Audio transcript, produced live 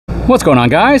What's going on,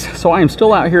 guys? So I am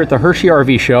still out here at the Hershey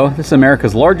RV show. This is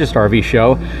America's largest RV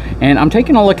show, and I'm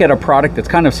taking a look at a product that's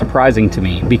kind of surprising to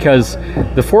me because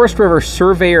the Forest River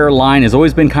Surveyor line has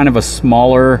always been kind of a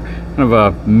smaller, kind of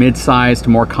a mid-sized,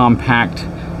 more compact,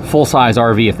 full-size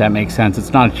RV, if that makes sense.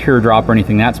 It's not a teardrop or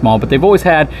anything that small, but they've always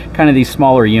had kind of these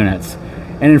smaller units.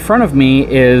 And in front of me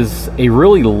is a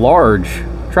really large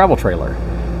travel trailer.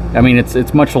 I mean,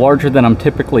 it's much larger than I'm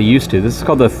typically used to. This is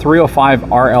called the 305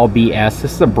 RLBS.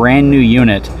 This is a brand new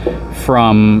unit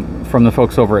from the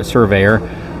folks over at Surveyor.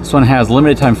 This one has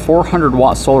limited time 400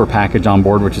 watt solar package on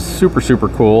board, which is super, super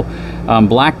cool.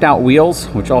 Blacked out wheels,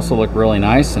 which also look really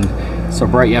nice, and so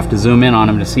bright you have to zoom in on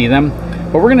them to see them.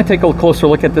 But we're gonna take a closer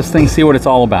look at this thing, see what it's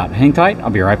all about. Hang tight, I'll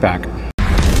be right back.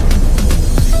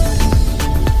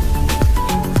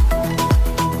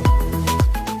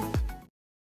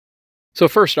 So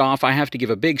first off, I have to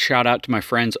give a big shout out to my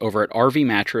friends over at RV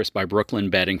Mattress by Brooklyn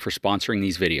Bedding for sponsoring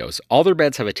these videos. All their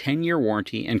beds have a 10-year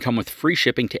warranty and come with free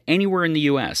shipping to anywhere in the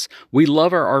US. We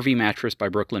love our RV Mattress by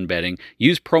Brooklyn Bedding.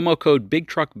 Use promo code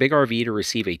BigTruckBigRV to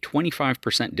receive a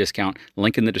 25% discount.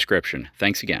 Link in the description.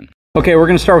 Thanks again. Okay, we're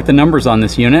going to start with the numbers on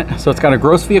this unit. So it's got a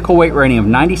gross vehicle weight rating of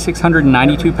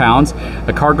 9,692 pounds,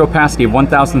 a cargo capacity of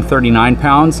 1,039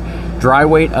 pounds, dry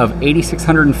weight of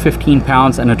 8,615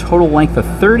 pounds, and a total length of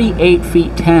 38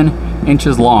 feet 10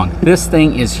 inches long. This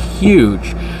thing is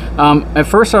huge. At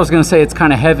first I was going to say it's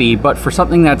kind of heavy, but for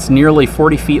something that's nearly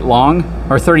 40 feet long,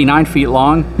 or 39 feet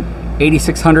long,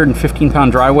 8,615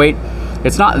 pound dry weight,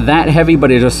 it's not that heavy,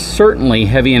 but it is certainly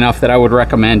heavy enough that I would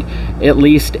recommend at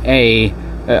least a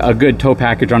good tow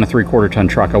package on a 3/4 ton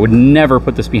truck. I would never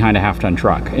put this behind a 1/2 ton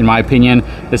truck. In my opinion,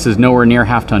 this is nowhere near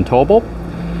 1/2 ton towable.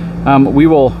 We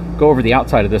will go over the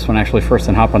outside of this one actually first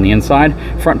and hop on the inside.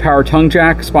 Front power tongue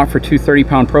jack, spot for 2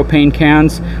 30-pound propane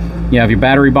cans. You have your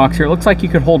battery box here. It looks like you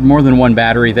could hold more than one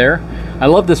battery there. I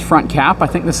love this front cap. I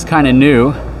think this is kind of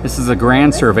new. This is a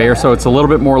Grand Surveyor, so it's a little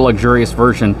bit more luxurious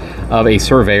version of a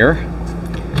Surveyor.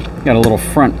 Got a little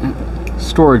front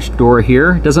storage door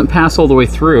here. It doesn't pass all the way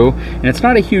through, and it's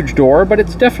not a huge door, but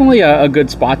it's definitely a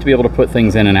good spot to be able to put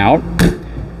things in and out.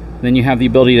 Then you have the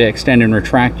ability to extend and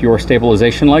retract your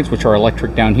stabilization legs, which are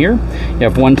electric down here. You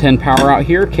have 110 power out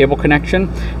here, cable connection,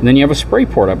 and then you have a spray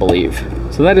port, I believe.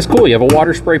 So that is cool. You have a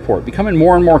water spray port, becoming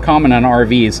more and more common on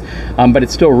RVs, but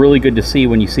it's still really good to see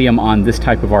when you see them on this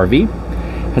type of RV.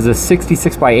 Has a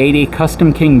 66 by 80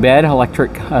 custom king bed,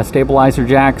 electric stabilizer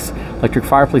jacks, electric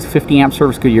fireplace, 50 amp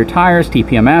service Goodyear tires,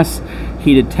 TPMS,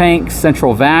 heated tank,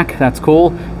 central vac, that's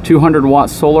cool. 200 watt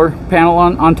solar panel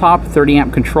on top, 30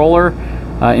 amp controller,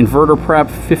 inverter prep,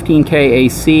 15K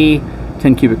AC,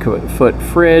 10 cubic foot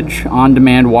fridge,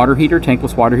 on-demand water heater,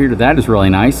 tankless water heater. That is really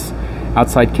nice.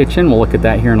 Outside kitchen, we'll look at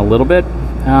that here in a little bit.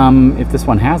 If this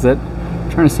one has it. I'm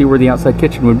trying to see where the outside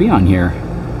kitchen would be on here.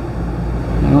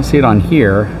 I don't see it on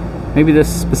here. Maybe this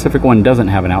specific one doesn't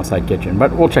have an outside kitchen,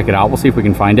 but we'll check it out. We'll see if we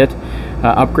can find it.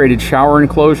 Upgraded shower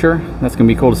enclosure. That's going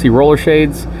to be cool to see. Roller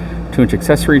shades, 2-inch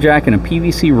accessory jack, and a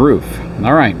PVC roof.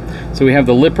 All right, so we have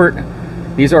the Lippert.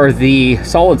 These are the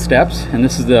solid steps, and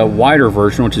this is the wider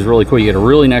version, which is really cool. You get a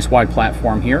really nice wide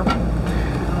platform here.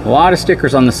 A lot of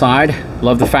stickers on the side.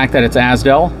 Love the fact that it's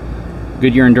Asdel.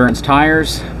 Goodyear Endurance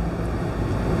tires.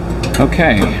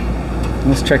 Okay,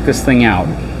 let's check this thing out.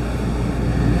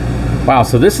 Wow,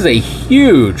 so this is a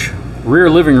huge rear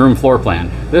living room floor plan.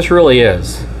 This really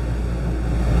is.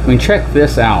 I mean, check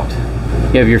this out.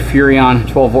 You have your Furrion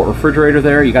 12-volt refrigerator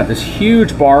there. You got this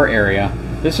huge bar area.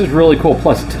 This is really cool,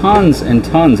 plus tons and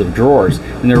tons of drawers.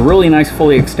 And they're really nice,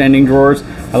 fully extending drawers.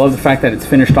 I love the fact that it's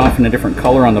finished off in a different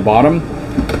color on the bottom.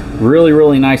 Really,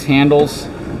 really nice handles.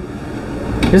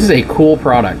 This is a cool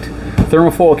product.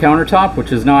 Thermofoil countertop,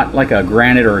 which is not like a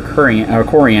granite or a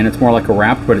Corian. It's more like a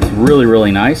wrapped, but it's really,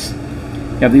 really nice.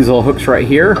 You have these little hooks right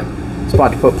here,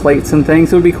 spot to put plates and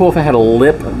things. It would be cool if it had a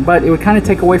lip, but it would kind of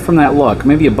take away from that look.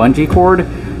 Maybe a bungee cord,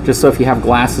 just so if you have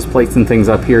glasses, plates, and things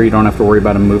up here, you don't have to worry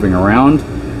about them moving around.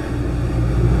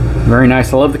 Very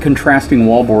nice. I love the contrasting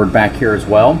wallboard back here as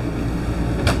well.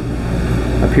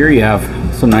 Up here you have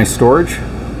some nice storage.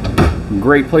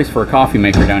 Great place for a coffee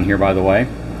maker down here, by the way.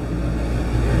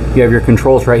 You have your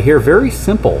controls right here. Very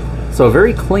simple, so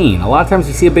very clean. A lot of times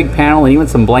you see a big panel and even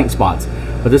some blank spots.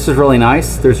 But this is really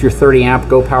nice. There's your 30 amp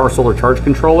Go Power Solar Charge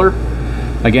Controller.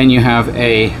 Again, you have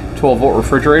a 12-volt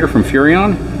refrigerator from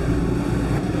Furrion.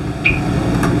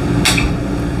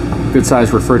 Good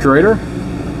size refrigerator.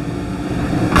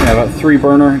 You have a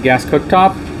 3-burner gas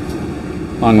cooktop,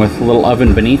 along with a little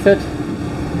oven beneath it.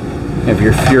 You have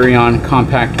your Furrion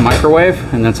compact microwave,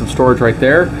 and then some storage right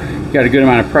there. You got a good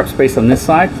amount of prep space on this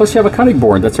side. Plus you have a cutting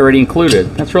board that's already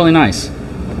included. That's really nice.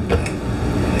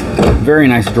 Very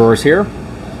nice drawers here.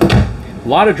 A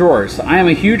lot of drawers. I am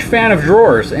a huge fan of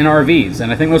drawers in RVs,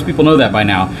 and I think most people know that by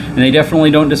now. And they definitely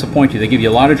don't disappoint you. They give you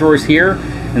a lot of drawers here,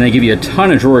 and they give you a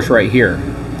ton of drawers right here.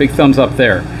 Big thumbs up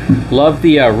there. Love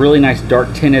the really nice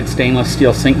dark tinted stainless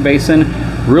steel sink basin.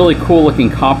 Really cool looking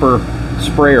copper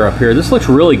sprayer up here. This looks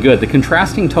really good. The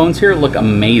contrasting tones here look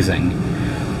amazing.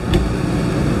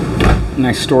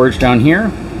 Nice storage down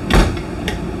here.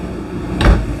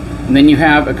 And then you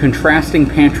have a contrasting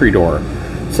pantry door.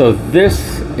 So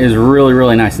this is really,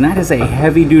 really nice. And that is a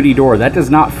heavy duty door. That does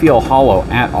not feel hollow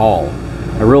at all.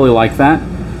 I really like that.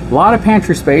 A lot of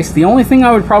pantry space. The only thing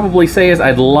I would probably say is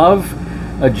I'd love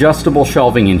adjustable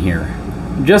shelving in here.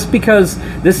 Just because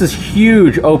this is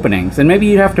huge openings. And maybe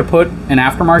you'd have to put an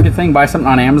aftermarket thing, buy something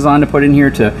on Amazon to put in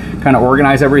here to kind of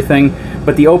organize everything.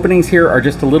 But the openings here are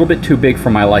just a little bit too big for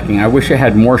my liking. I wish I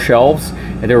had more shelves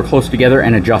and they were close together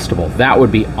and adjustable. That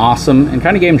would be awesome and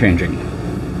kind of game changing.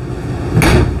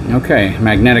 Okay,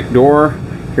 magnetic door.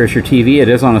 Here's your TV. It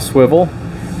is on a swivel.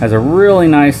 Has a really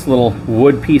nice little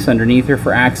wood piece underneath here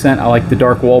for accent. I like the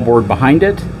dark wallboard behind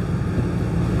it.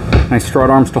 Nice strut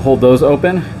arms to hold those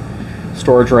open.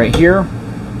 Storage right here.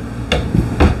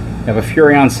 You have a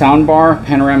Furrion soundbar,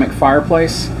 panoramic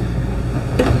fireplace,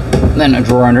 then a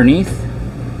drawer underneath.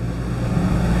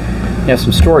 You have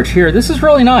some storage here. This is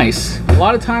really nice. A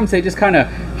lot of times they just kind of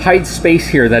hide space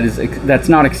here that's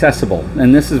not accessible,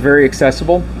 and this is very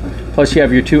accessible. Plus you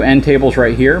have your two end tables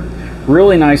right here.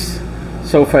 Really nice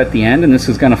sofa at the end, and this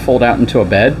is going to fold out into a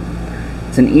bed.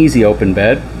 It's an easy open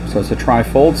bed, so it's a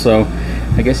tri-fold, so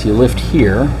I guess you lift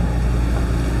here.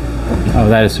 Oh,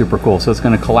 that is super cool. So it's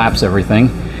going to collapse everything.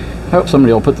 I hope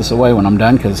somebody will put this away when I'm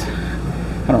done, because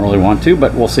I don't really want to,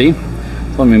 but we'll see.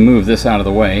 So let me move this out of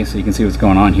the way so you can see what's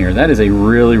going on here. That is a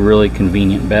really, really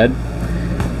convenient bed.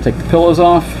 Take the pillows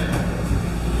off.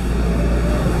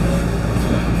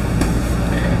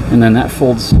 And then that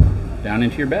folds down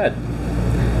into your bed.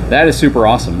 That is super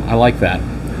awesome. I like that.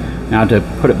 Now to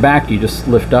put it back, you just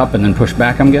lift up and then push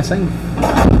back, I'm guessing.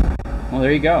 Well,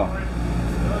 there you go.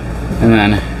 And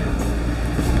then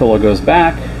pillow goes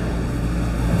back.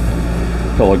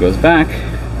 Pillow goes back.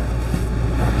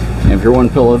 You have your one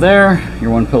pillow there,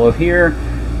 your one pillow here,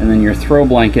 and then your throw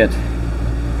blanket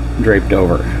draped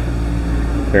over.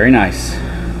 Very nice.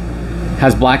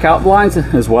 Has blackout blinds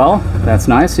as well. That's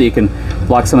nice, so you can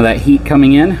block some of that heat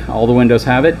coming in. All the windows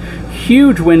have it.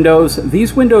 Huge windows.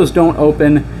 These windows don't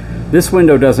open. This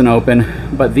window doesn't open,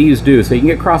 but these do. So you can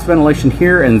get cross ventilation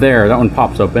here and there. That one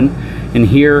pops open, and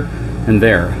here and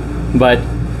there. But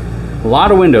a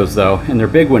lot of windows though, and they're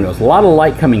big windows. A lot of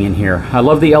light coming in here. I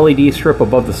love the LED strip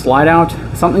above the slide out.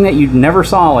 Something that you never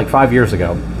saw like 5 years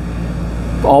ago.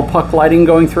 All puck lighting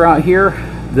going throughout here.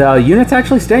 The unit's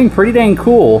actually staying pretty dang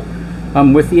cool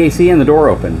with the AC and the door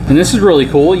open. And this is really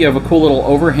cool. You have a cool little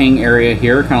overhang area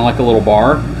here, kind of like a little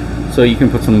bar. So you can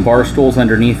put some bar stools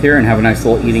underneath here and have a nice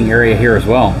little eating area here as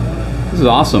well. This is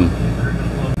awesome.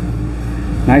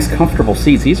 Nice comfortable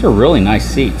seats. These are really nice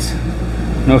seats.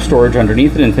 No storage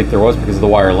underneath. I didn't think there was because of the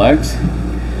wire legs.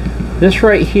 This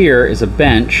right here is a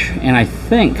bench, and I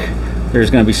think there's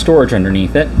going to be storage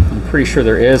underneath it. I'm pretty sure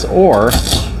there is, or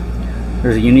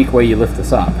there's a unique way you lift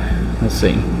this up. Let's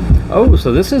see. Oh,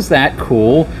 so this is that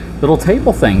cool little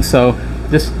table thing. So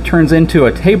this turns into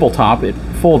a tabletop. It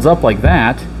folds up like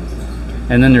that,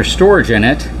 and then there's storage in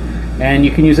it, and you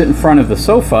can use it in front of the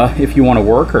sofa if you want to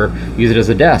work, or use it as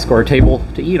a desk or a table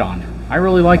to eat on. I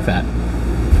really like that.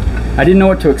 I didn't know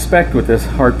what to expect with this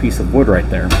hard piece of wood right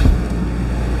there.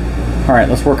 All right,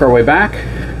 let's work our way back.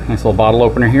 Nice little bottle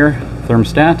opener here,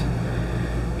 thermostat.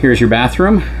 Here's your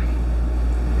bathroom.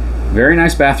 Very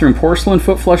nice bathroom, porcelain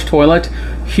foot flush toilet,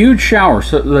 huge shower.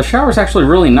 So the shower is actually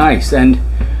really nice, and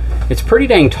it's pretty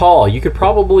dang tall. You could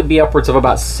probably be upwards of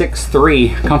about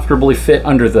 6'3", comfortably fit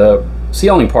under the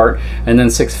ceiling part, and then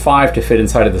 6'5" to fit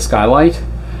inside of the skylight.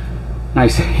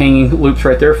 Nice hanging loops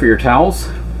right there for your towels.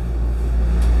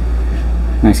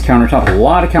 Nice countertop, a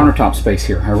lot of countertop space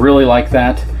here. I really like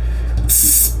that.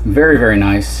 Very, very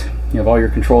nice. You have all your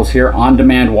controls here.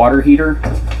 On-demand water heater.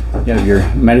 You have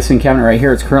your medicine cabinet right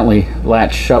here. It's currently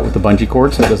latched shut with the bungee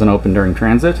cord, so it doesn't open during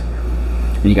transit.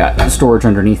 And you got storage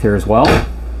underneath here as well.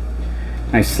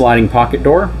 Nice sliding pocket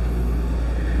door.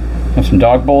 Have some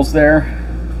dog bowls there.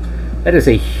 That is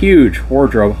a huge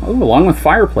wardrobe. Oh, along with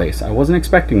fireplace. I wasn't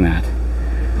expecting that.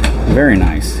 Very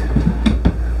nice.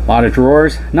 A lot of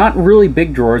drawers. Not really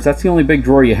big drawers. That's the only big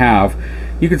drawer you have.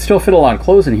 You could still fit a lot of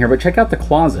clothes in here, but check out the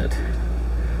closet.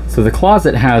 So the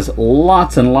closet has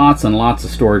lots and lots and lots of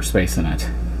storage space in it.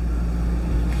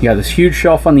 You got this huge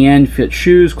shelf on the end, fit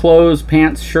shoes, clothes,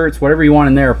 pants, shirts, whatever you want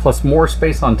in there, plus more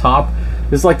space on top.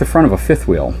 This is like the front of a fifth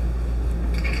wheel.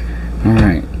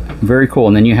 Very cool.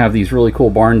 And then you have these really cool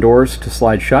barn doors to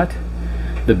slide shut.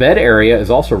 The bed area is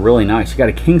also really nice. You got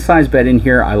a king size bed in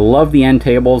here. I love the end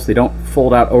tables. They don't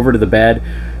fold out over to the bed.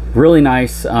 Really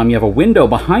nice. You have a window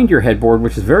behind your headboard,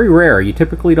 which is very rare. You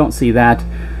typically don't see that.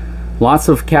 Lots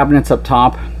of cabinets up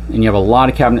top, and you have a lot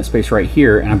of cabinet space right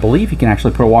here, and I believe you can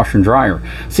actually put a washer and dryer.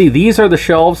 See, these are the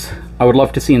shelves I would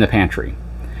love to see in the pantry.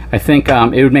 I think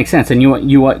it would make sense. And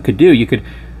you could do, you could,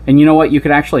 and you know what, you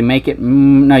could actually make it,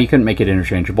 no, you couldn't make it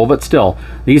interchangeable, but still,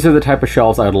 these are the type of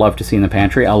shelves I would love to see in the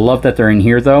pantry. I love that they're in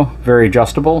here though, very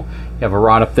adjustable. You have a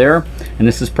rod up there, and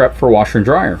this is prepped for washer and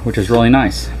dryer, which is really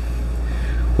nice.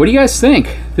 What do you guys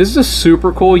think? This is a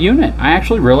super cool unit. I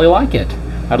actually really like it.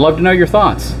 I'd love to know your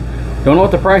thoughts. Don't know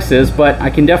what the price is, but I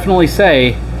can definitely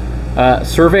say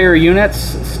Surveyor units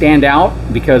stand out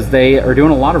because they are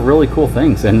doing a lot of really cool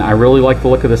things, and I really like the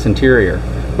look of this interior.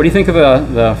 What do you think of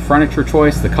the furniture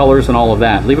choice, the colors, and all of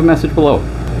that? Leave a message below.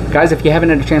 Guys, if you haven't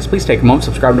had a chance, please take a moment,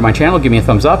 subscribe to my channel, give me a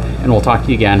thumbs up, and we'll talk to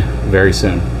you again very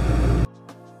soon.